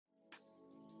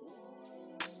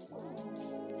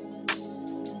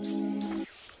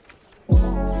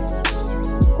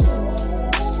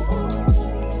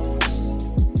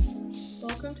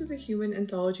Human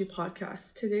Anthology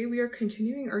podcast. Today we are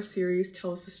continuing our series,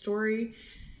 Tell Us a Story.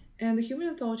 And the Human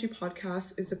Anthology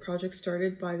podcast is a project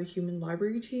started by the Human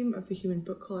Library team of the Human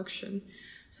Book Collection.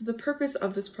 So the purpose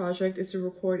of this project is to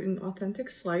record an authentic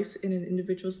slice in an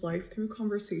individual's life through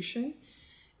conversation.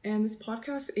 And this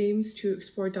podcast aims to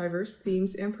explore diverse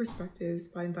themes and perspectives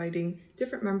by inviting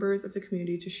different members of the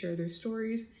community to share their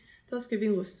stories, thus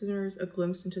giving listeners a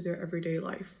glimpse into their everyday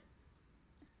life.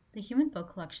 The Human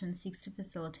Book Collection seeks to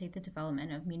facilitate the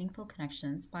development of meaningful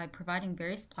connections by providing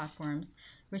various platforms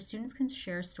where students can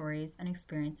share stories and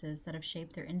experiences that have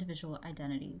shaped their individual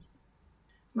identities.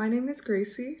 My name is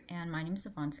Gracie. And my name is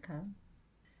Avantika.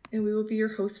 And we will be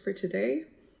your hosts for today.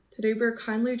 Today we're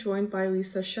kindly joined by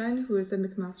Lisa Shen, who is a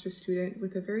McMaster student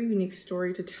with a very unique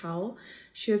story to tell.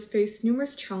 She has faced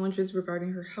numerous challenges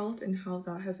regarding her health and how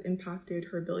that has impacted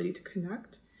her ability to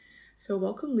connect. So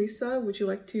welcome, Lisa. Would you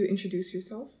like to introduce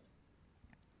yourself?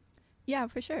 Yeah,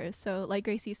 for sure. So like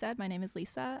Gracie said, my name is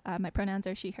Lisa. My pronouns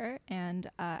are she, her, and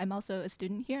I'm also a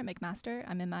student here at McMaster.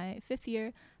 I'm in my 5th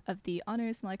year of the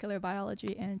Honors Molecular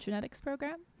Biology and Genetics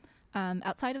program.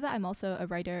 Outside of that, I'm also a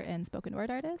writer and spoken word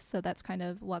artist. So that's kind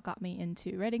of what got me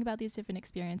into writing about these different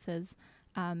experiences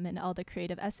and all the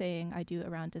creative essaying I do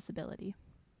around disability.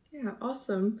 Yeah,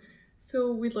 awesome.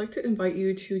 So we'd like to invite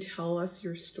you to tell us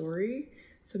your story.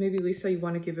 So maybe, Lisa, you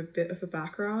want to give a bit of a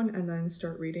background and then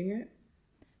start reading it?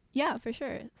 Yeah, for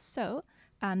sure. So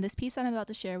this piece that I'm about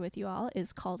to share with you all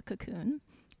is called Cocoon,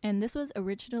 and this was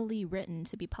originally written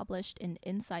to be published in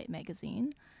Insight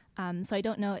magazine. So I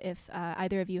don't know if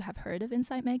either of you have heard of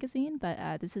Insight magazine,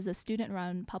 but this is a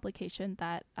student-run publication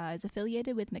that is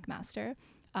affiliated with McMaster.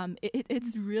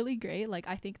 It's really great. Like,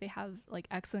 I think they have like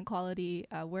excellent quality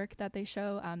work that they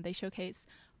show. They showcase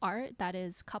art that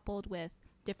is coupled with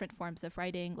different forms of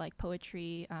writing, like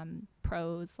poetry,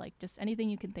 prose, like just anything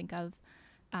you can think of.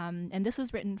 And this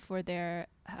was written for their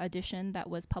edition that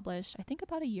was published, I think,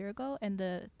 about a year ago, and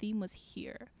the theme was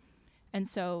here. And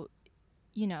so,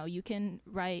 you know, you can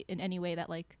write in any way that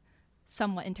like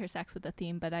somewhat intersects with the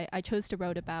theme, but I chose to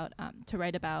write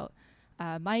about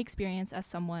my experience as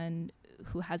someone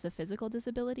who has a physical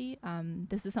disability.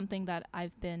 This is something that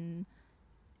I've been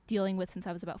dealing with since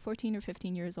I was about 14 or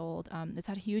 15 years old. It's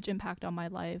had a huge impact on my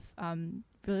life,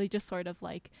 really just sort of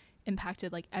like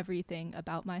impacted like everything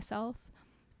about myself.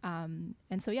 And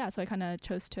so I kind of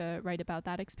chose to write about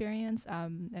that experience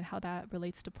and how that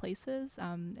relates to places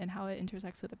and how it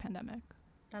intersects with the pandemic.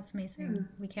 That's amazing. Yeah.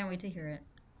 We can't wait to hear it.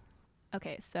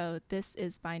 Okay, so this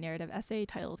is my narrative essay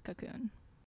titled Cocoon.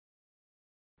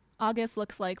 August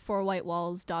looks like 4 white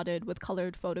walls dotted with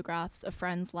colored photographs of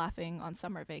friends laughing on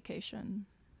summer vacation.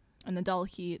 In the dull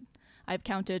heat, I've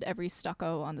counted every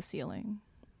stucco on the ceiling.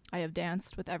 I have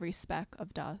danced with every speck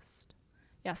of dust.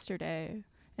 Yesterday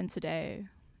and today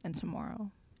and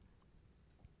tomorrow.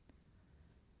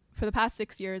 For the past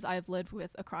 6 years, I have lived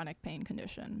with a chronic pain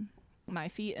condition. My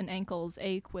feet and ankles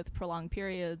ache with prolonged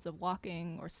periods of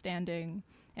walking or standing,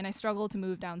 and I struggle to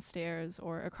move downstairs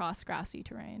or across grassy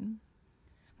terrain.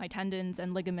 My tendons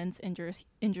and ligaments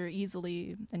injure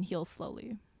easily and heal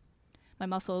slowly. My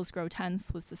muscles grow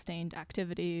tense with sustained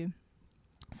activity.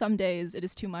 Some days it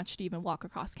is too much to even walk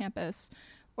across campus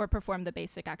or perform the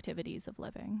basic activities of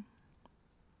living.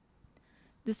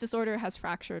 This disorder has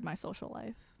fractured my social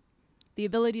life. The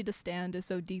ability to stand is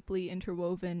so deeply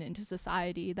interwoven into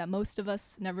society that most of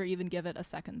us never even give it a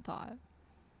second thought.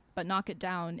 But knock it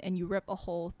down and you rip a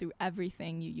hole through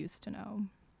everything you used to know.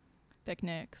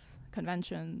 Picnics,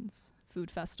 conventions,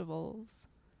 food festivals,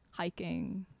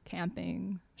 hiking,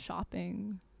 camping,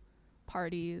 shopping,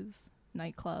 parties,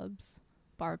 nightclubs,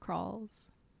 bar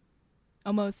crawls.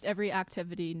 Almost every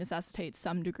activity necessitates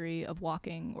some degree of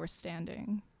walking or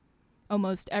standing.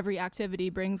 Almost every activity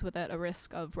brings with it a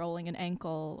risk of rolling an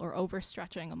ankle or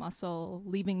overstretching a muscle,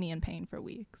 leaving me in pain for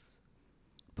weeks.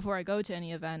 Before I go to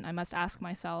any event, I must ask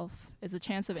myself, is the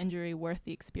chance of injury worth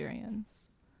the experience?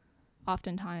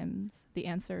 Oftentimes, the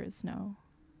answer is no.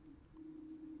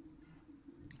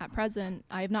 At present,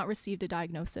 I have not received a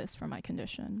diagnosis for my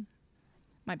condition.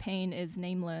 My pain is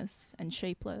nameless and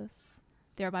shapeless,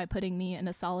 thereby putting me in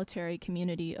a solitary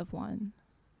community of one.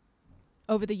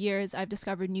 Over the years, I've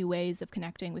discovered new ways of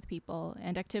connecting with people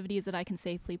and activities that I can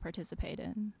safely participate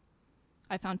in.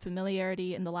 I found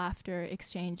familiarity in the laughter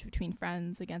exchanged between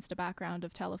friends against a background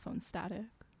of telephone static.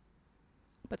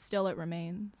 But still it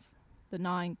remains, the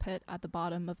gnawing pit at the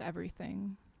bottom of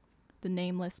everything, the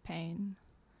nameless pain,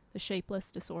 the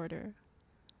shapeless disorder,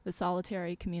 the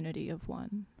solitary community of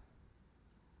one.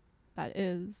 That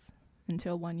is,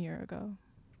 until 1 year ago.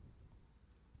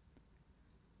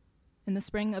 In the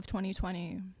spring of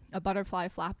 2020, a butterfly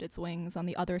flapped its wings on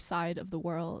the other side of the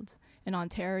world, and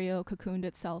Ontario cocooned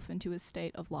itself into a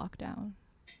state of lockdown.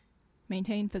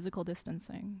 Maintain physical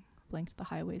distancing, blinked the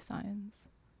highway signs.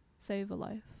 Save a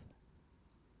life.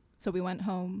 So we went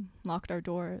home, locked our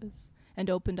doors, and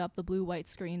opened up the blue-white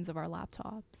screens of our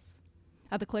laptops.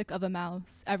 At the click of a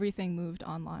mouse, everything moved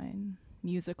online.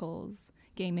 Musicals,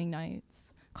 gaming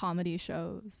nights, comedy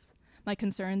shows. My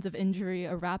concerns of injury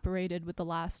evaporated with the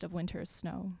last of winter's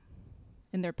snow.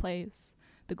 In their place,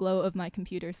 the glow of my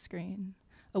computer screen,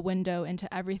 a window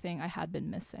into everything I had been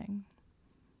missing.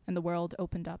 And the world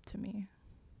opened up to me.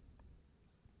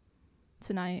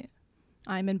 Tonight,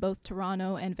 I'm in both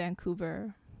Toronto and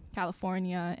Vancouver,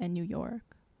 California and New York.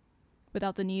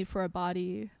 Without the need for a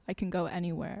body, I can go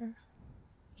anywhere.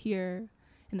 Here,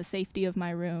 in the safety of my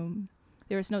room,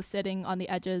 there is no sitting on the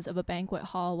edges of a banquet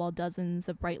hall while dozens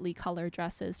of brightly colored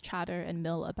dresses chatter and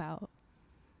mill about.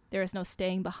 There is no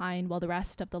staying behind while the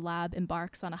rest of the lab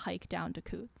embarks on a hike down to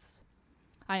Coots.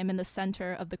 I am in the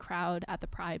center of the crowd at the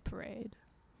Pride Parade.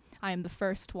 I am the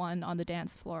first one on the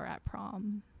dance floor at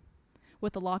prom.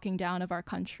 With the locking down of our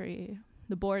country,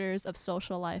 the borders of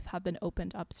social life have been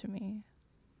opened up to me.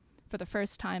 For the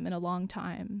first time in a long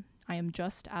time, I am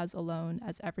just as alone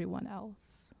as everyone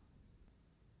else.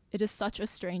 It is such a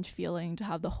strange feeling to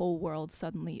have the whole world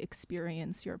suddenly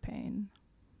experience your pain.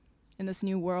 In this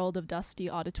new world of dusty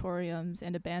auditoriums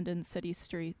and abandoned city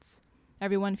streets,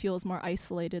 everyone feels more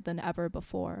isolated than ever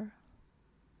before.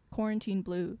 Quarantine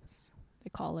blues, they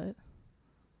call it.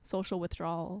 Social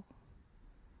withdrawal.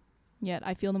 Yet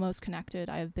I feel the most connected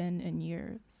I have been in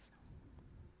years.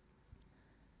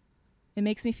 It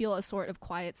makes me feel a sort of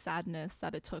quiet sadness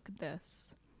that it took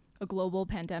this, a global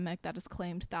pandemic that has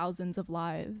claimed thousands of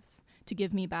lives, to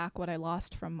give me back what I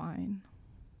lost from mine.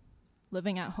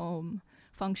 Living at home,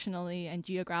 functionally and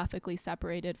geographically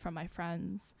separated from my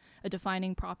friends, a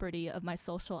defining property of my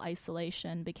social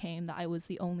isolation became that I was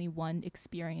the only one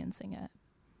experiencing it.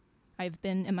 I've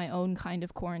been in my own kind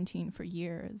of quarantine for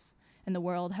years, and the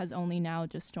world has only now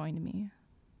just joined me.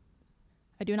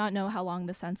 I do not know how long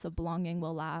the sense of belonging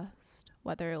will last,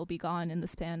 whether it will be gone in the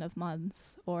span of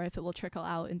months, or if it will trickle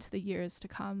out into the years to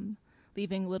come,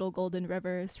 leaving little golden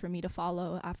rivers for me to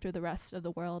follow after the rest of the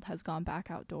world has gone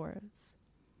back outdoors.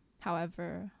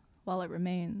 However, while it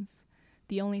remains,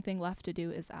 the only thing left to do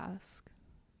is ask,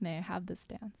 may I have this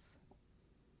dance?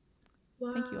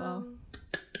 Wow. Thank you all.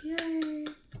 Yay!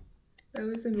 That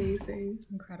was amazing.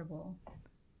 Incredible.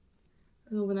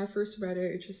 When I first read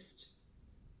it, it just,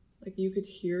 like, you could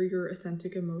hear your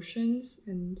authentic emotions,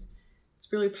 and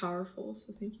it's really powerful.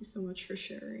 So thank you so much for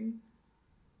sharing.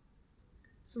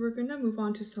 So we're going to move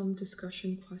on to some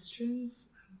discussion questions.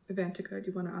 Avantika,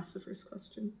 do you want to ask the first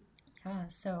question? Yeah,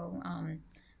 so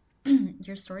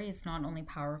your story is not only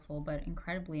powerful, but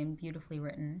incredibly and beautifully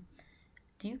written.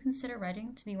 Do you consider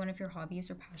writing to be one of your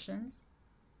hobbies or passions?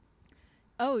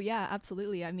 Oh, yeah,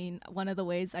 absolutely. I mean, one of the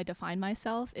ways I define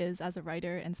myself is as a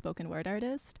writer and spoken word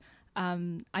artist.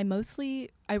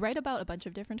 I write about a bunch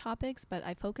of different topics, but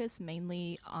I focus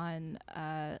mainly on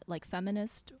like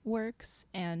feminist works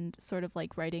and sort of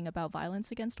like writing about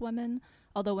violence against women.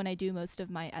 Although when I do most of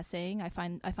my essaying, I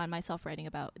find myself writing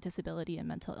about disability and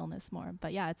mental illness more.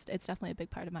 But yeah, it's definitely a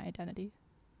big part of my identity.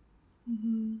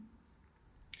 Mm-hmm.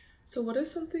 So what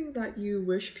is something that you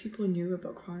wish people knew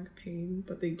about chronic pain,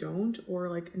 but they don't, or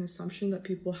like an assumption that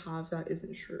people have that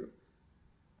isn't true?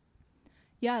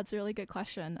 Yeah, it's a really good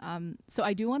question. So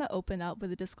I do want to open up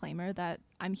with a disclaimer that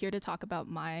I'm here to talk about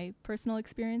my personal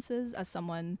experiences as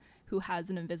someone who has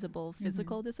an invisible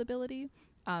physical disability.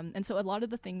 And so a lot of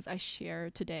the things I share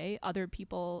today, other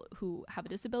people who have a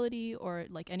disability or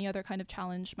like any other kind of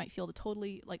challenge might feel the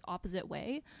totally like opposite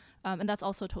way. And that's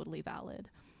also totally valid.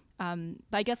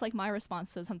 But I guess like my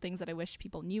response to some things that I wish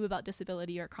people knew about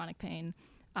disability or chronic pain,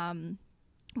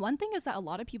 one thing is that a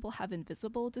lot of people have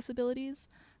invisible disabilities.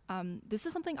 This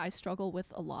is something I struggle with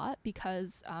a lot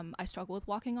because I struggle with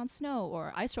walking on snow,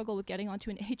 or I struggle with getting onto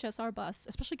an HSR bus,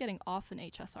 especially getting off an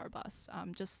HSR bus,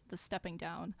 just the stepping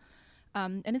down.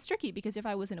 And it's tricky because if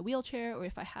I was in a wheelchair or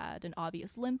if I had an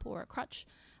obvious limp or a crutch,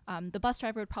 the bus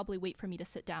driver would probably wait for me to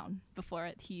sit down before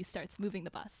he starts moving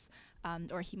the bus,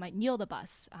 or he might kneel the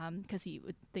bus because he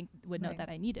would know that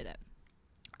I needed it.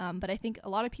 But I think a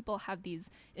lot of people have these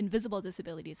invisible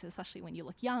disabilities, especially when you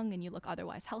look young and you look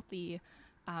otherwise healthy,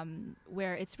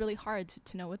 where it's really hard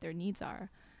to know what their needs are.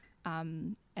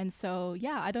 And so,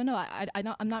 yeah, I don't know.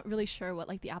 I'm not really sure what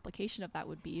like the application of that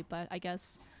would be, but I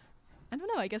guess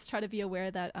try to be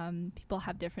aware that people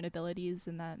have different abilities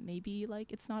and that maybe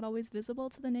like it's not always visible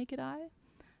to the naked eye.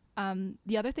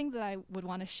 The other thing that I would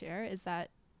want to share is that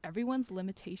everyone's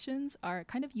limitations are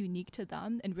kind of unique to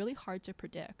them and really hard to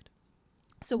predict.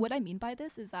 So what I mean by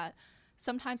this is that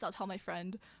sometimes I'll tell my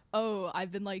friend, oh,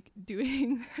 I've been like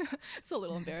doing, it's a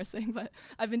little embarrassing, but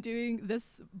I've been doing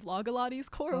this Vlogalati's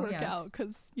core workout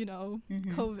because, you know,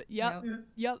 COVID. Yep,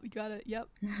 you got it. Yep,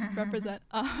 represent.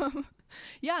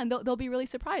 Yeah, and they'll be really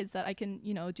surprised that I can,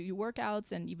 you know, do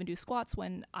workouts and even do squats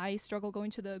when I struggle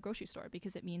going to the grocery store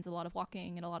because it means a lot of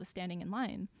walking and a lot of standing in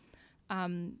line.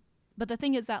 But the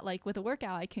thing is that, like, with a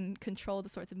workout, I can control the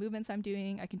sorts of movements I'm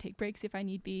doing. I can take breaks if I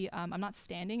need be. I'm not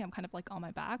standing. I'm kind of like on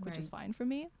my back, which is fine for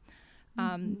me.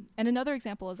 And another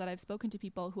example is that I've spoken to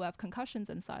people who have concussions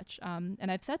and such.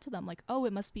 And I've said to them, like, oh,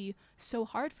 it must be so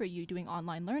hard for you doing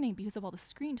online learning because of all the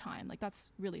screen time. Like,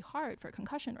 that's really hard for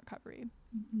concussion recovery.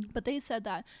 But they said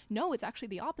that, no, it's actually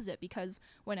the opposite, because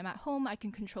when I'm at home, I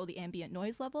can control the ambient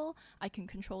noise level. I can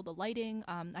control the lighting.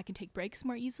 I can take breaks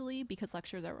more easily because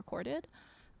lectures are recorded.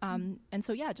 And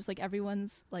so, yeah, just like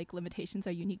everyone's like limitations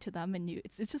are unique to them, and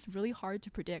it's just really hard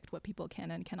to predict what people can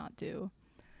and cannot do.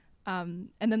 And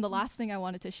then the last thing I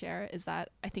wanted to share is that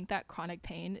I think that chronic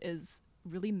pain is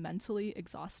really mentally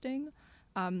exhausting.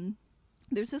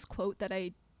 There's this quote that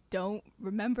I don't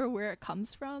remember where it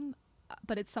comes from,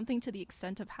 but it's something to the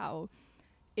extent of how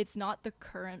it's not the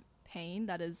current pain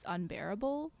that is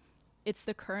unbearable. It's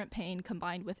the current pain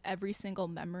combined with every single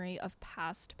memory of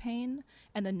past pain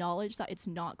and the knowledge that it's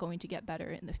not going to get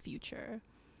better in the future.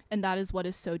 And that is what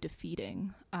is so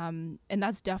defeating. And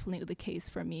that's definitely the case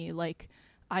for me. Like,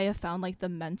 I have found like the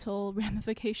mental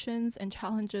ramifications and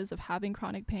challenges of having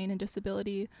chronic pain and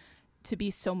disability to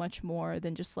be so much more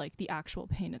than just like the actual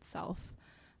pain itself.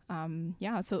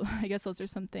 Yeah, so I guess those are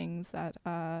some things that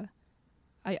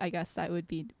I guess that would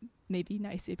be maybe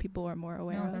nice if people are more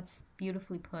aware of. No, that's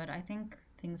beautifully put. I think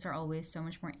things are always so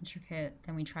much more intricate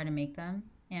than we try to make them.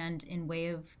 And in way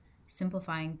of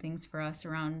simplifying things for us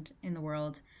around in the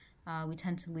world, we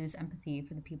tend to lose empathy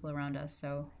for the people around us.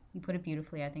 So you put it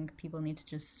beautifully. I think people need to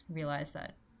just realize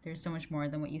that there's so much more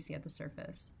than what you see at the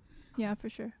surface. Yeah, for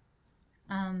sure.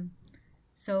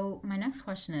 So my next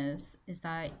question is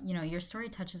that, you know, your story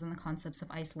touches on the concepts of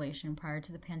isolation prior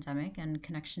to the pandemic and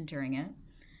connection during it.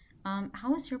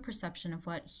 How has your perception of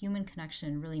what human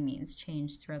connection really means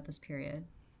changed throughout this period?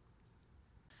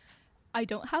 I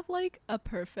don't have like a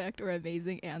perfect or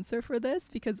amazing answer for this,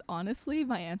 because honestly,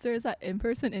 my answer is that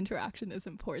in-person interaction is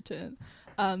important.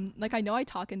 Like, I know I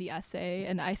talk in the essay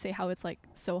and I say how it's like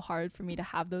so hard for me to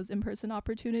have those in-person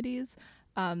opportunities.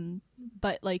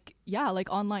 But like, yeah,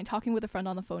 like online talking with a friend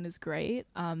on the phone is great.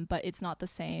 But it's not the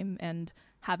same. And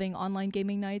having online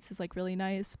gaming nights is like really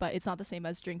nice, but it's not the same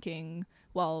as drinking,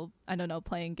 well, I don't know,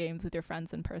 playing games with your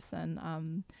friends in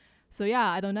person. So yeah,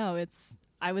 I don't know.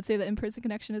 I would say that in-person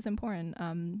connection is important.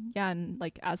 Yeah, and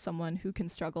like as someone who can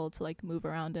struggle to like move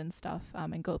around and stuff,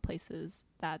 and go places,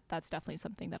 that's definitely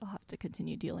something that I'll have to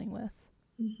continue dealing with.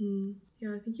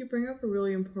 Yeah, I think you bring up a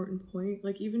really important point.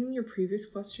 Like, even in your previous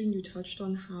question, you touched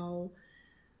on how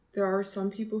there are some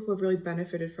people who have really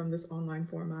benefited from this online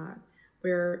format,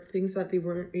 where things that they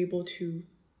weren't able to,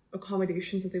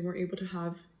 accommodations that they weren't able to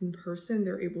have in person,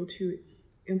 they're able to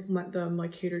implement them,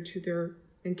 like cater to their,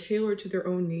 and tailor to their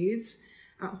own needs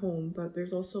at home. But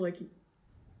there's also like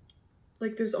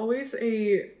there's always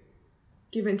a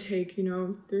give and take, you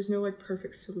know, there's no like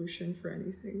perfect solution for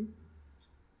anything.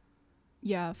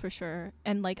 Yeah, for sure.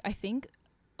 And like, I think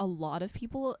a lot of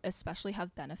people especially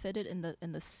have benefited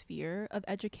in the sphere of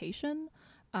education.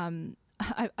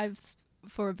 I've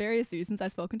for various reasons,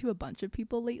 I've spoken to a bunch of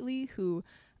people lately who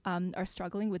are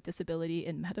struggling with disability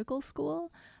in medical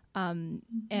school.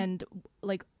 And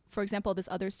like, for example, this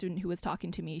other student who was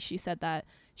talking to me, she said that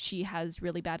she has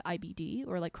really bad IBD,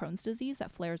 or like Crohn's disease,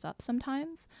 that flares up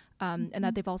sometimes, and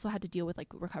that they've also had to deal with like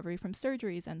recovery from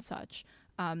surgeries and such.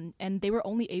 And they were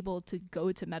only able to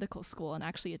go to medical school and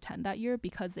actually attend that year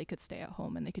because they could stay at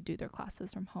home and they could do their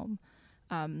classes from home.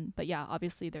 But yeah,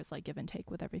 obviously there's like give and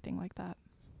take with everything like that.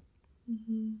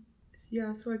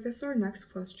 Yeah, so I guess our next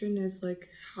question is like,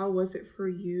 how was it for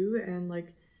you, and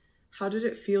like, how did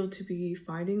it feel to be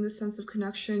finding the sense of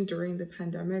connection during the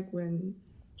pandemic, when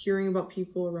hearing about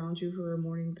people around you who are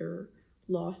mourning their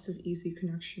loss of easy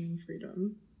connection and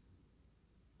freedom?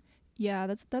 Yeah,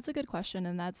 that's a good question,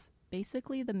 and that's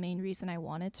basically the main reason I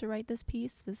wanted to write this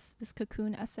piece, this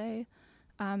Cocoon essay.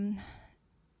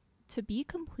 To be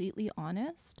completely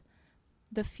honest,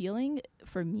 the feeling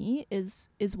for me is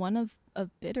one of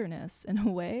bitterness in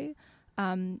a way.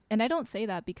 And I don't say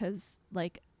that because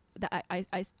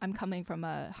I'm coming from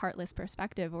a heartless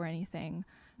perspective or anything.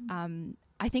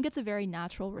 I think it's a very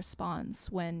natural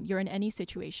response when you're in any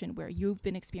situation where you've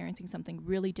been experiencing something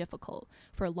really difficult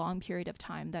for a long period of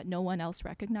time that no one else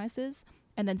recognizes,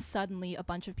 and then suddenly a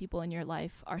bunch of people in your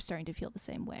life are starting to feel the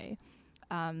same way.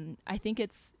 I think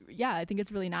it's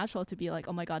really natural to be like,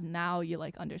 oh my God, now you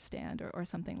like understand, or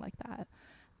something like that.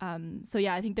 So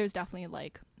yeah, I think there's definitely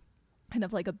like kind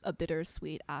of like a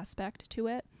bittersweet aspect to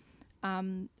it.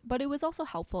 But it was also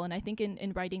helpful. And I think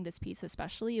in writing this piece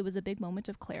especially, it was a big moment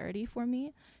of clarity for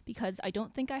me, because I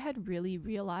don't think I had really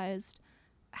realized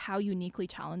how uniquely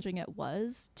challenging it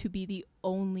was to be the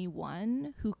only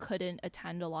one who couldn't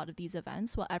attend a lot of these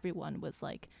events while everyone was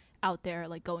like out there,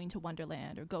 like going to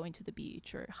Wonderland or going to the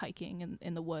beach or hiking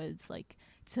in the woods, like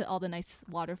to all the nice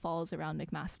waterfalls around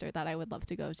McMaster that I would love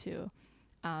to go to.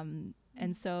 And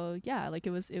so, yeah, like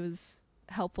it was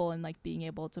helpful in like being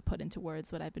able to put into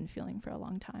words what I've been feeling for a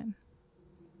long time.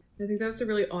 I think that was a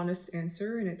really honest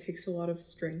answer, and it takes a lot of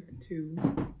strength to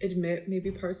admit maybe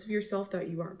parts of yourself that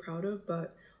you aren't proud of,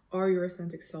 but are your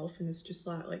authentic self. And it's just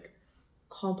that like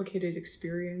complicated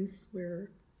experience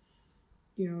where,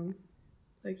 you know,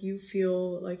 like you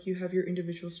feel like you have your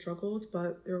individual struggles,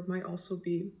 but there might also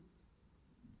be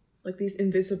like these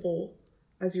invisible,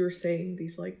 as you were saying,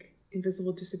 these like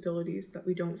invisible disabilities that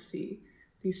we don't see,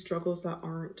 these struggles that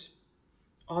aren't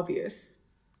obvious.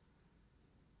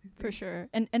 For sure.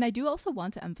 And I do also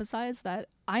want to emphasize that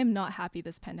I'm not happy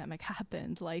this pandemic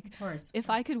happened. Like, of course. If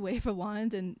I could wave a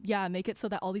wand and make it so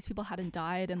that all these people hadn't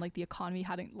died and like the economy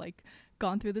hadn't like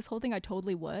gone through this whole thing, I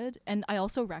totally would. And I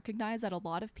also recognize that a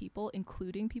lot of people,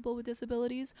 including people with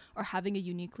disabilities, are having a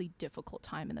uniquely difficult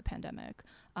time in the pandemic.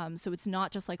 So it's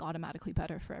not just like automatically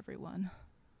better for everyone.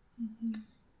 Mm-hmm.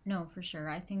 No, for sure.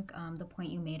 I think the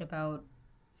point you made about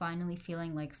finally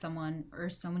feeling like someone or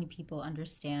so many people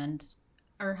understand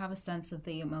or have a sense of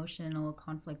the emotional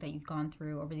conflict that you've gone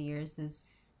through over the years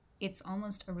it's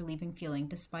almost a relieving feeling,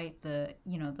 despite the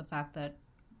fact that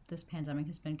this pandemic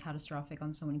has been catastrophic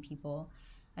on so many people.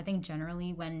 I think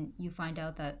generally when you find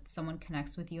out that someone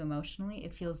connects with you emotionally,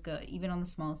 it feels good, even on the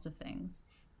smallest of things.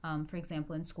 For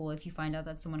example, in school, if you find out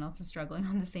that someone else is struggling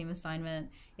on the same assignment,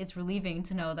 it's relieving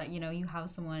to know that, you have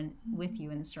someone with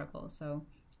you in the struggle. So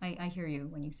I hear you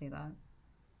when you say that.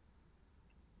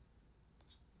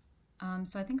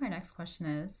 So I think our next question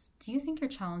is, do you think your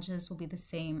challenges will be the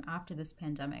same after this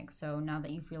pandemic? So now that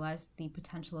you've realized the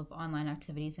potential of online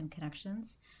activities and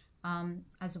connections,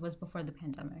 as it was before the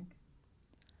pandemic?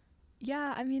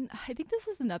 Yeah, I mean, I think this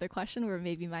is another question where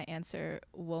maybe my answer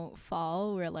won't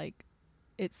fall, where like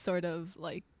it's sort of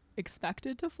like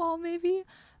expected to fall maybe.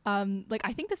 Like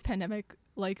I think this pandemic,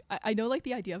 like I know like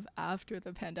the idea of after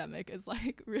the pandemic is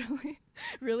like really,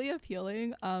 really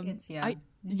appealing.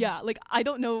 Like I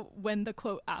don't know when the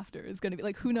quote after is going to be.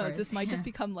 Like who knows? This might just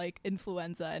become like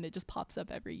influenza and it just pops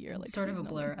up every year. Like sort of a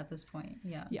blur at this point.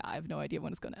 Yeah, I have no idea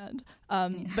when it's going to end.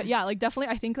 But yeah, like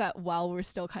definitely I think that while we're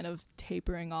still kind of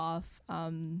tapering off,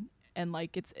 and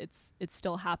like it's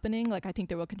still happening, like I think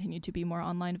there will continue to be more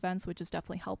online events, which is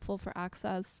definitely helpful for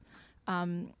access.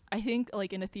 I think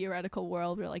like in a theoretical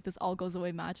world where like this all goes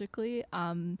away magically,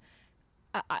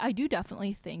 I do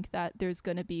definitely think that there's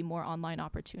going to be more online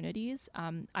opportunities.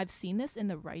 I've seen this in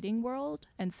the writing world,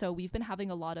 and so we've been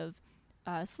having a lot of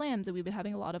slams, and we've been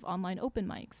having a lot of online open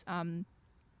mics.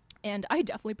 And I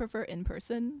definitely prefer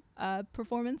in-person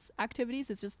performance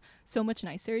activities. It's just so much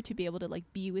nicer to be able to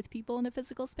like be with people in a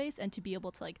physical space and to be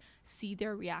able to like see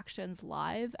their reactions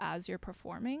live as you're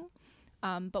performing.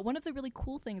 But one of the really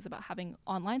cool things about having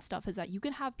online stuff is that you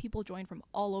can have people join from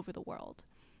all over the world.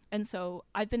 And so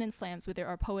I've been in slams where there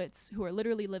are poets who are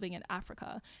literally living in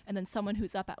Africa, and then someone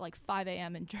who's up at like 5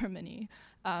 a.m. in Germany.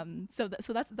 So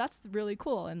that's really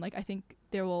cool. And like I think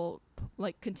there will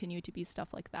like continue to be stuff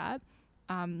like that.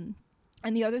 And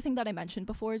the other thing that I mentioned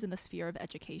before is in the sphere of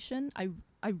education.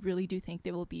 I really do think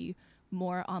there will be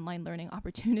more online learning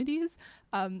opportunities.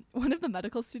 One of the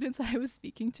medical students that I was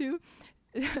speaking to,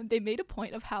 they made a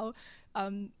point of how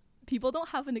people don't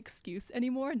have an excuse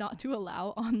anymore not to allow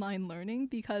online learning,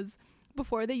 because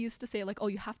before they used to say like, oh,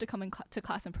 you have to come to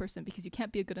class in person because you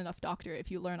can't be a good enough doctor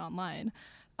if you learn online.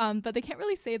 But they can't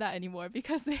really say that anymore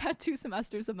because they had 2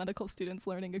 semesters of medical students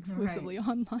learning exclusively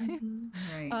online.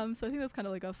 Mm-hmm. Right. So I think that's kind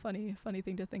of like a funny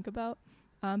thing to think about.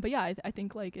 But yeah, I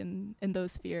think like in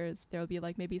those spheres, there'll be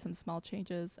like maybe some small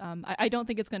changes. I don't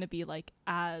think it's going to be like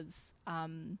as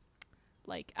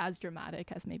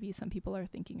dramatic as maybe some people are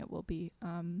thinking it will be.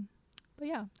 But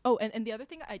yeah. Oh, and the other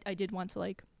thing I did want to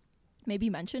like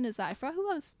maybe mention is that I forgot who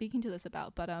I was speaking to this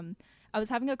about, but I was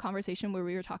having a conversation where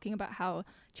we were talking about how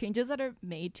changes that are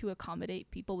made to accommodate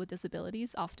people with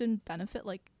disabilities often benefit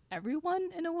like everyone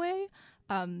in a way.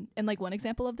 And like one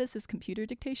example of this is computer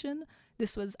dictation.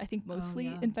 This was, I think,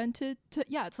 mostly invented to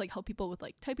like help people with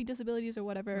like typing disabilities or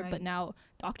whatever. Right. But now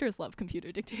doctors love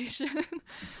computer dictation.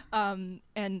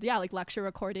 And yeah, like lecture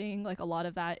recording, like a lot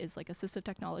of that is like assistive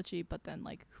technology. But then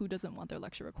like who doesn't want their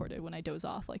lecture recorded when I doze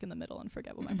off like in the middle and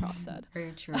forget what my prof said?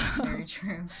 Very true. Very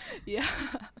true. Yeah.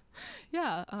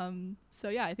 Yeah. So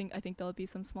yeah, I think there'll be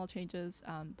some small changes,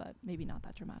 but maybe not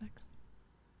that dramatic.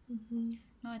 Mm-hmm.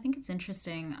 No, I think it's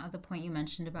interesting the point you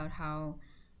mentioned about how,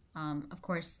 of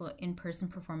course, in-person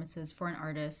performances for an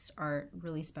artist are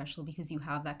really special because you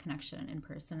have that connection in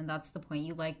person, and that's the point.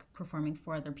 You like performing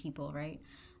for other people, right?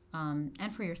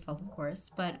 And for yourself, of course.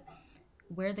 But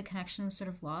where the connection was sort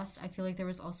of lost, I feel like there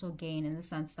was also a gain in the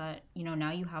sense that, you know,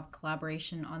 now you have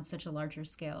collaboration on such a larger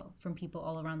scale from people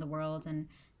all around the world, and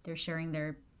they're sharing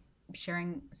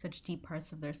such deep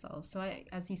parts of themselves. So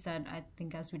as you said, I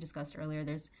think as we discussed earlier,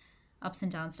 there's ups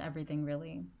and downs to everything,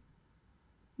 really.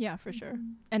 Yeah, for sure.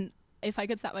 And if I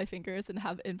could snap my fingers and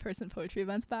have in-person poetry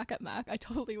events back at Mac, I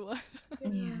totally would.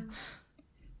 Yeah.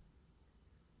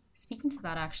 Speaking to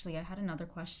that, actually, I had another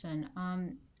question.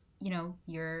 You know,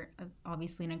 you're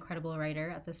obviously an incredible writer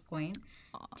at this point.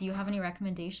 Aww. Do you have any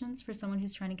recommendations for someone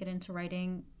who's trying to get into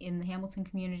writing in the Hamilton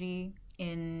community,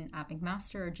 at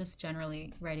McMaster, or just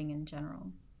generally writing in general?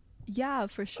 Yeah,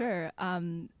 for sure.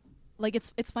 Like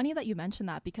it's funny that you mentioned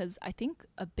that, because I think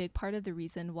a big part of the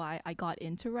reason why I got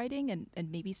into writing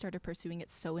and maybe started pursuing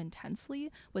it so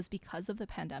intensely was because of the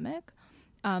pandemic.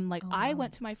 I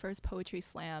went to my first poetry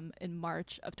slam in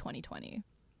March of 2020.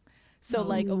 So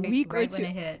like a week or two,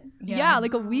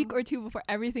 like a week or two before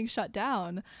everything shut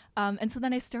down. And so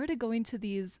then I started going to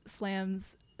these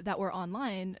slams that were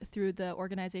online through the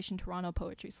organization Toronto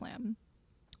Poetry Slam.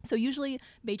 So usually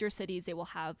major cities, they will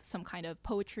have some kind of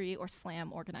poetry or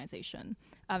slam organization.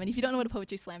 And if you don't know what a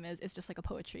poetry slam is, it's just like a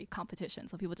poetry competition.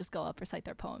 So people just go up, recite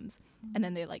their poems, and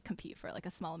then they like compete for like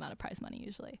a small amount of prize money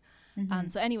usually.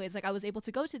 So anyways, like I was able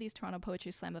to go to these Toronto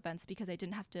Poetry Slam events because I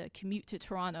didn't have to commute to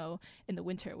Toronto in the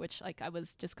winter, which like I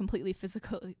was just completely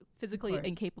physically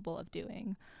incapable of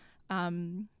doing.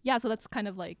 So that's kind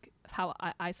of like how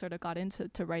I sort of got into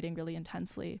writing really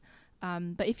intensely.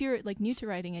 But if you're like new to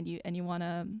writing and you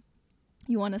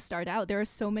wanna start out, there are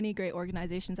so many great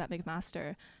organizations at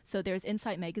McMaster. So there's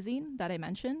Insight Magazine that I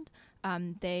mentioned.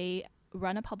 They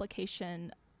run a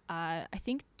publication, I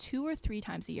think 2 or 3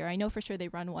 times a year. I know for sure they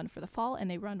run one for the fall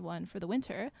and they run one for the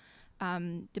winter.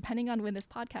 Depending on when this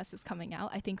podcast is coming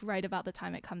out, I think right about the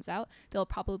time it comes out, they'll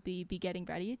probably be getting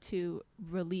ready to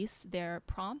release their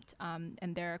prompt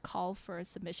and their call for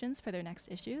submissions for their next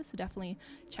issue. So definitely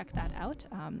check that out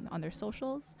on their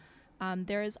socials.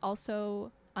 There is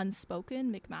also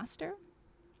Unspoken McMaster,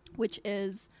 which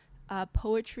is a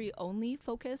poetry-only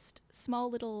focused small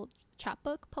little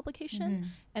chapbook publication.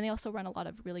 And they also run a lot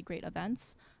of really great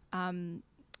events.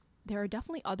 There are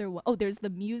definitely there's the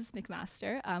Muse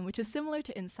McMaster, which is similar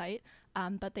to Insight,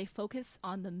 but they focus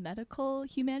on the medical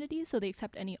humanities. So they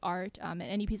accept any art and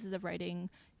any pieces of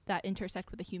writing that intersect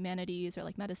with the humanities or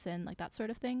like medicine, like that sort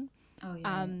of thing.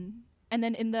 And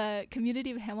then in the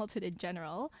community of Hamilton in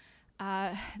general,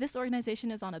 this organization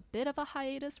is on a bit of a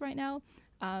hiatus right now.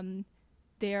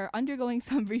 They're undergoing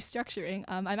some restructuring.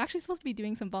 I'm actually supposed to be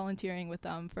doing some volunteering with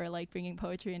them for like bringing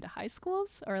poetry into high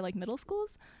schools or like middle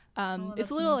schools.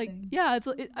 It's a little amazing.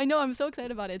 I know, I'm so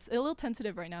excited about it. It's a little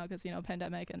tentative right now because, you know,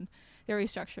 pandemic and they're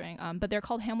restructuring. But they're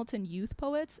called Hamilton Youth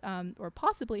Poets, or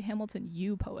possibly Hamilton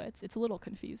U Poets. It's a little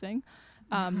confusing.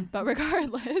 But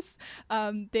regardless,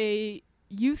 they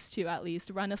used to at least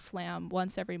run a slam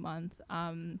once every month.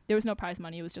 There was no prize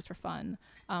money. It was just for fun.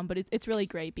 But it's really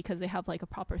great because they have like a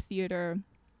proper theater.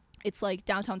 It's like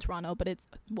downtown Toronto, but it's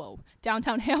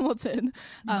downtown Hamilton.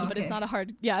 But it's not a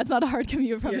hard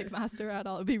commute from McMaster at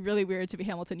all. It'd be really weird to be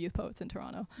Hamilton Youth Poets in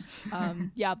Toronto.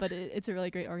 But it's a really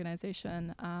great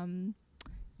organization.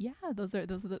 Those are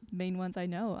the main ones I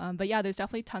know. But yeah, there's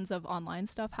definitely tons of online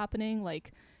stuff happening.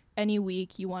 Like any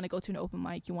week you want to go to an open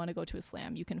mic, you want to go to a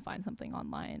slam, you can find something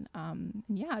online.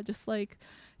 Just like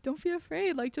don't be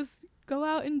afraid. Like just go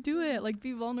out and do it. Like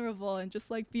be vulnerable and just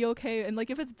like be okay. And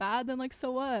like if it's bad, then like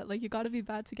so what? Like you got to be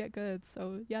bad to get good.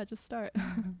 So yeah, just start.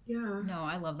 No,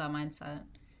 I love that mindset.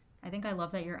 I think I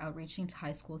love that you're outreaching to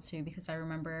high schools too, because I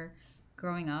remember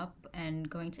growing up and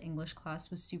going to English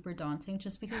class was super daunting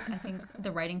just because I think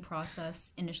the writing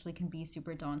process initially can be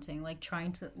super daunting. Like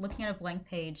looking at a blank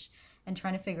page and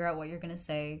trying to figure out what you're going to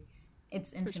say,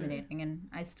 it's intimidating. Sure. And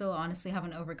I still honestly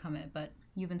haven't overcome it, but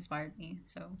you've inspired me.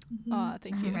 So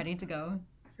thank you. I'm ready to go.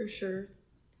 For sure.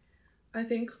 I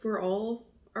think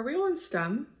are we all in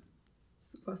STEM?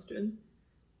 That's the question.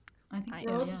 I think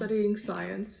we're all studying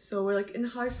science. So like in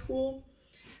high school,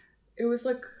 it was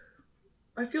like,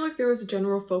 I feel like there was a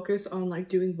general focus on like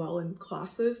doing well in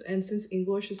classes. And since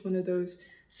English is one of those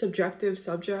subjective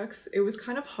subjects, it was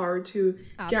kind of hard to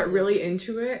get really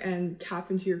into it and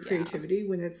tap into your creativity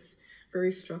when it's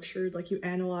very structured. Like you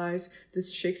analyze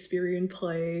this Shakespearean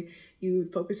play, you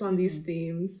focus on these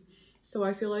themes. So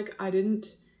I feel like I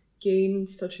didn't gain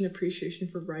such an appreciation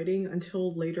for writing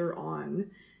until later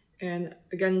on. And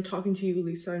again, talking to you,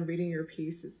 Lisa, and reading your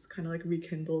piece, it's kind of like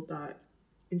rekindled that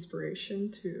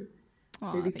inspiration to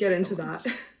maybe get into that.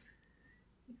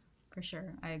 For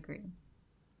sure, I agree.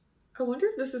 I wonder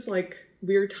if this is like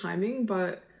weird timing,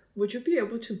 but would you be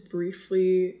able to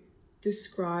briefly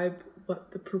describe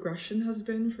what the progression has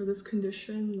been for this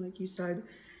condition? Like you said,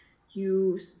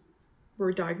 you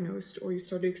were diagnosed or you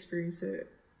started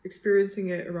experiencing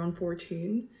it around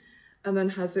 14, and then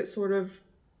has it sort of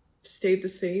stayed the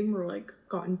same or like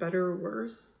gotten better or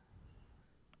worse?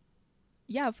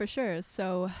 Yeah, for sure.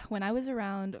 So when I was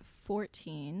around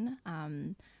 14,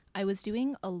 I was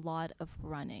doing a lot of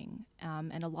running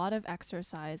and a lot of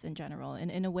exercise in general, and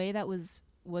in a way that was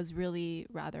really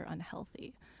rather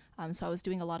unhealthy. So I was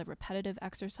doing a lot of repetitive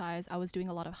exercise. I was doing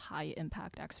a lot of high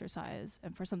impact exercise,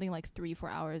 and for something like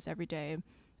 3-4 hours every day,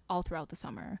 all throughout the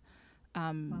summer.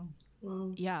 Wow.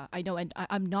 Yeah, I know. And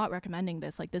I'm not recommending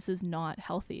this. Like, this is not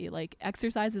healthy. Like,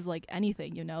 exercise is like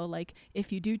anything, you know, like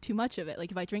if you do too much of it, like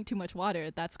if I drink too much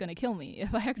water, that's going to kill me.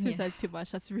 If I exercise too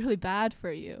much, that's really bad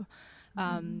for you.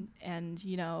 And,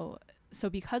 you know,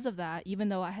 so because of that, even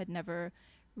though I had never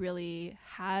really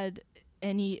had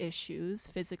any issues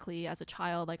physically as a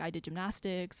child, like I did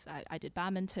gymnastics, I did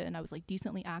badminton, I was like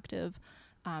decently active.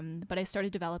 But I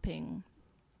started developing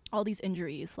all these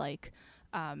injuries, like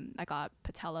I got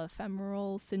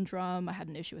patellofemoral syndrome. I had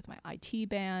an issue with my IT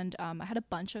band. I had a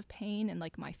bunch of pain in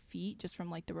like my feet just from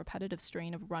like the repetitive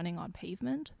strain of running on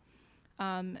pavement.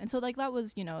 And so like that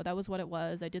was, you know, that was what it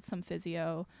was. I did some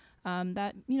physio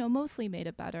that, you know, mostly made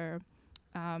it better.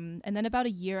 And then about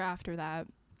a year after that,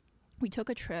 we took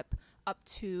a trip up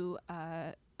to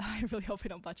I really hope I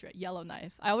don't butcher it.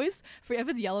 Yellowknife. I always forget if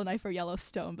it's Yellowknife or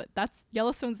Yellowstone, but that's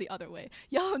Yellowstone's the other way.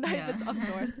 Yellowknife is up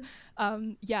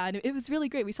north. Yeah, and it was really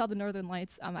great. We saw the Northern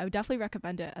Lights. I would definitely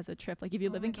recommend it as a trip. Like if you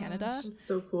live in Canada, it's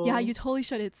so cool. Yeah, you totally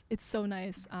should. It's so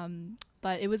nice.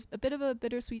 But it was a bit of a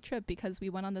bittersweet trip because we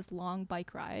went on this long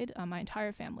bike ride. My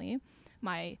entire family,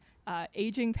 my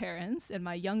aging parents and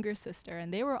my younger sister,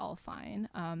 and they were all fine.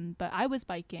 But I was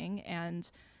biking,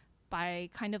 and by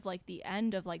kind of like the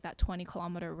end of like that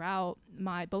 20-kilometer route,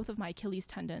 both of my Achilles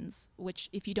tendons, which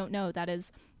if you don't know, that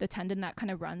is the tendon that kind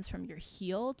of runs from your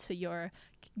heel to your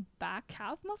back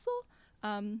calf muscle.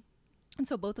 And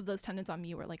so both of those tendons on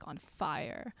me were like on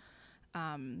fire.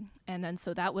 And then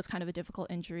so that was kind of a difficult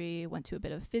injury, went to a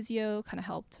bit of physio, kind of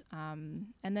helped.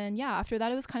 And then, yeah, after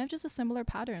that, it was kind of just a similar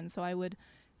pattern. So I would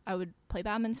play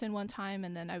badminton one time,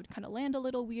 and then I would kind of land a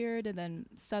little weird, and then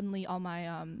suddenly all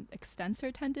my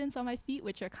extensor tendons on my feet,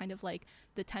 which are kind of like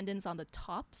the tendons on the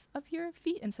tops of your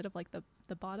feet instead of like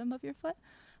the bottom of your foot,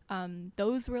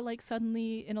 those were like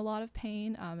suddenly in a lot of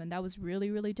pain, and that was really,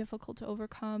 really difficult to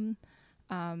overcome.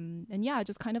 And yeah,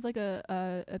 just kind of like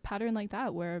a pattern like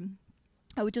that where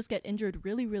I would just get injured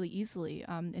really, really easily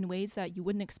in ways that you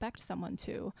wouldn't expect someone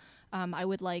to. I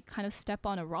would like kind of step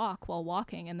on a rock while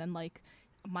walking, and then like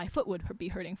my foot would be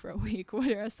hurting for a week,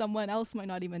 whereas someone else might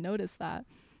not even notice that.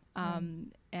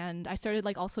 And I started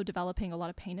like also developing a lot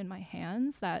of pain in my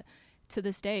hands that to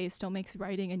this day still makes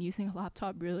writing and using a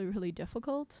laptop really, really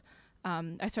difficult.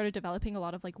 I started developing a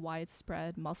lot of like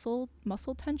widespread muscle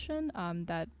tension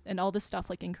and all this stuff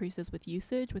like increases with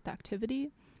usage, with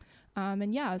activity.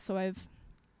 And yeah, so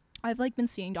I've like been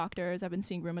seeing doctors. I've been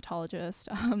seeing rheumatologists.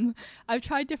 I've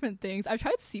tried different things. I've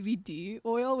tried CBD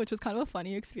oil, which was kind of a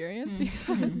funny experience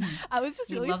because I was just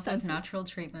really love those natural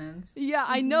treatments. Yeah,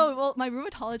 I know. Well, my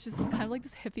rheumatologist is kind of like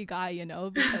this hippie guy, you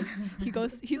know,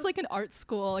 because he's like in art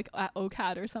school, like at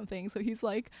OCAD or something. So he's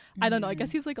like, I don't know. I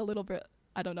guess he's like a little bit,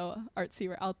 I don't know, artsy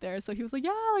or out there. So he was like,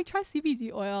 yeah, like try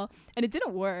CBD oil, and it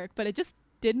didn't work, but it just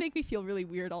did make me feel really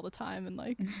weird all the time, and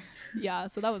like yeah,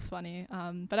 so that was funny.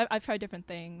 But I've tried different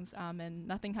things, and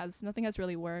nothing has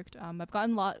really worked. I've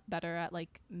gotten a lot better at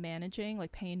like managing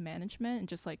like pain management and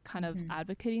just like kind of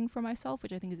advocating for myself,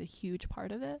 which I think is a huge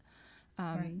part of it.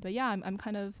 But yeah, I'm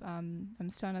kind of I'm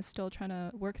still trying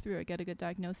to work through it, get a good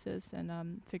diagnosis,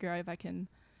 and figure out if I can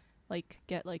like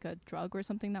get like a drug or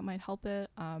something that might help it.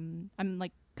 I'm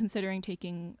like considering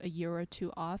taking a year or two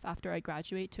off after I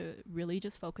graduate to really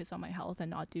just focus on my health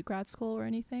and not do grad school or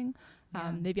anything.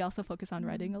 Maybe also focus on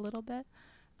writing a little bit.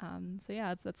 So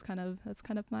yeah, that's kind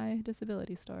of my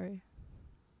disability story.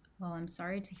 Well, I'm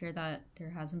sorry to hear that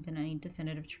there hasn't been any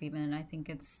definitive treatment. I think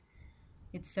it's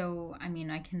so, I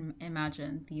mean, I can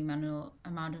imagine the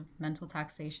amount of mental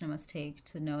taxation it must take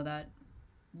to know that,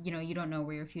 you don't know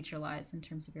where your future lies in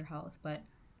terms of your health. But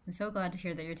I'm so glad to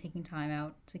hear that you're taking time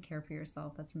out to care for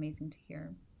yourself. That's amazing to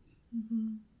hear.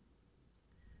 Mm-hmm.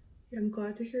 Yeah, I'm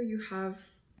glad to hear you have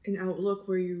an outlook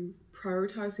where you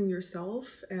prioritizing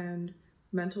yourself and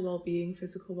mental well-being,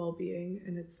 physical well-being,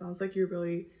 and it sounds like you're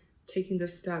really taking the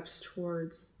steps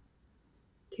towards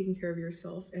taking care of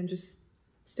yourself and just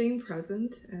staying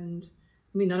present. And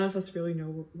I mean, none of us really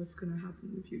know what's going to happen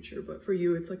in the future, but for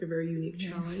you, it's like a very unique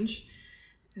challenge.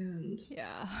 And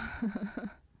yeah.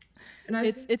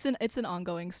 and it's an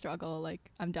ongoing struggle.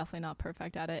 Like, I'm definitely not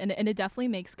perfect at it, and it definitely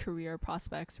makes career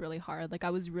prospects really hard. Like, I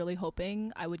was really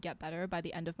hoping I would get better by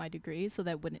the end of my degree so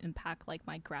that it wouldn't impact like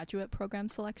my graduate program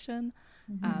selection.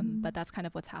 But that's kind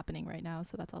of what's happening right now,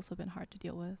 so that's also been hard to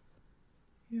deal with.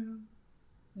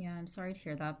 Yeah, I'm sorry to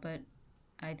hear that, but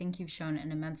I think you've shown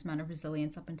an immense amount of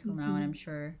resilience up until now, and I'm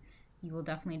sure you will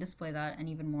definitely display that and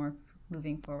even more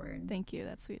moving forward. Thank you.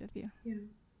 That's sweet of you. Yeah.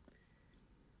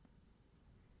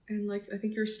 And like, I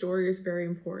think your story is very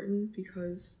important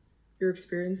because your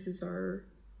experiences are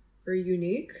very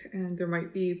unique, and there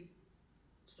might be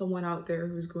someone out there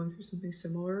who's going through something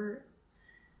similar.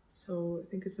 So I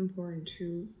think it's important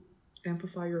to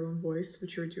amplify your own voice,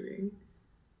 which you're doing.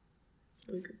 It's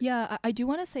really good. Yeah, I do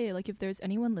want to say, like, if there's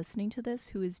anyone listening to this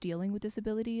who is dealing with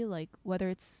disability, like whether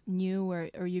it's new or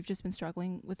you've just been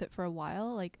struggling with it for a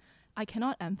while, like, I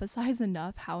cannot emphasize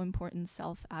enough how important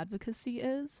self-advocacy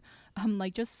is.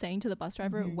 Like, just saying to the bus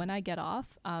driver when I get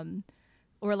off,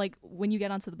 or like when you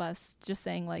get onto the bus, just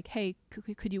saying like, hey,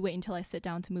 could you wait until I sit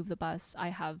down to move the bus? I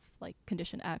have like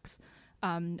condition X,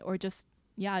 or just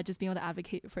being able to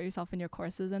advocate for yourself in your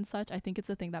courses and such. I think it's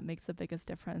the thing that makes the biggest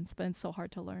difference, but it's so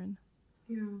hard to learn.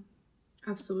 Yeah,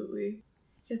 absolutely.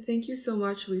 Yeah, thank you so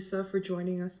much, Lisa, for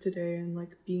joining us today and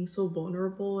like being so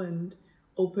vulnerable and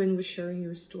open with sharing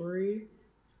your story.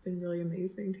 It's been really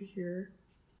amazing to hear.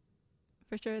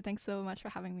 For sure. Thanks so much for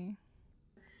having me.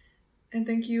 And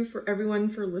thank you for everyone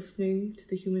for listening to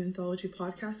the Human Anthology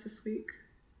podcast this week.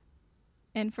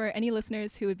 And for any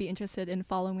listeners who would be interested in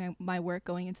following my work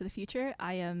going into the future,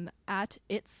 I am at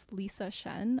It's Lisa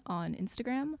Shen on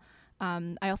Instagram.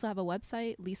 I also have a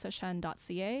website,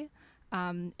 lisashen.ca.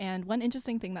 And one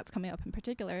interesting thing that's coming up in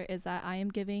particular is that I am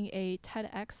giving a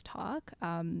TEDx talk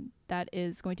that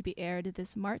is going to be aired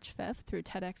this March 5th through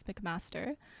TEDx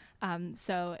McMaster.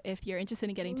 So if you're interested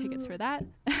in getting tickets for that,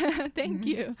 thank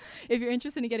you. If you're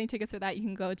interested in getting tickets for that, you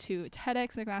can go to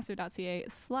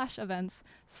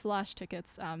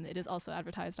tedxmcmaster.ca/events/tickets. It is also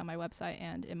advertised on my website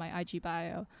and in my IG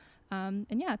bio. And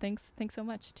yeah, thanks so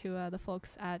much to the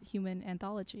folks at Human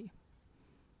Anthology.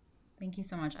 Thank you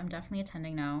so much. I'm definitely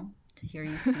attending now to hear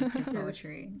you speak your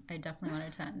poetry. I definitely want to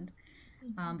attend.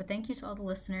 But thank you to all the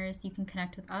listeners. You can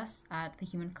connect with us at the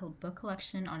Human Book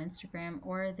Collection on Instagram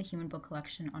or the Human Book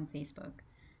Collection on Facebook.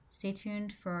 Stay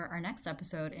tuned for our next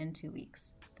episode in 2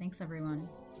 weeks. Thanks, everyone.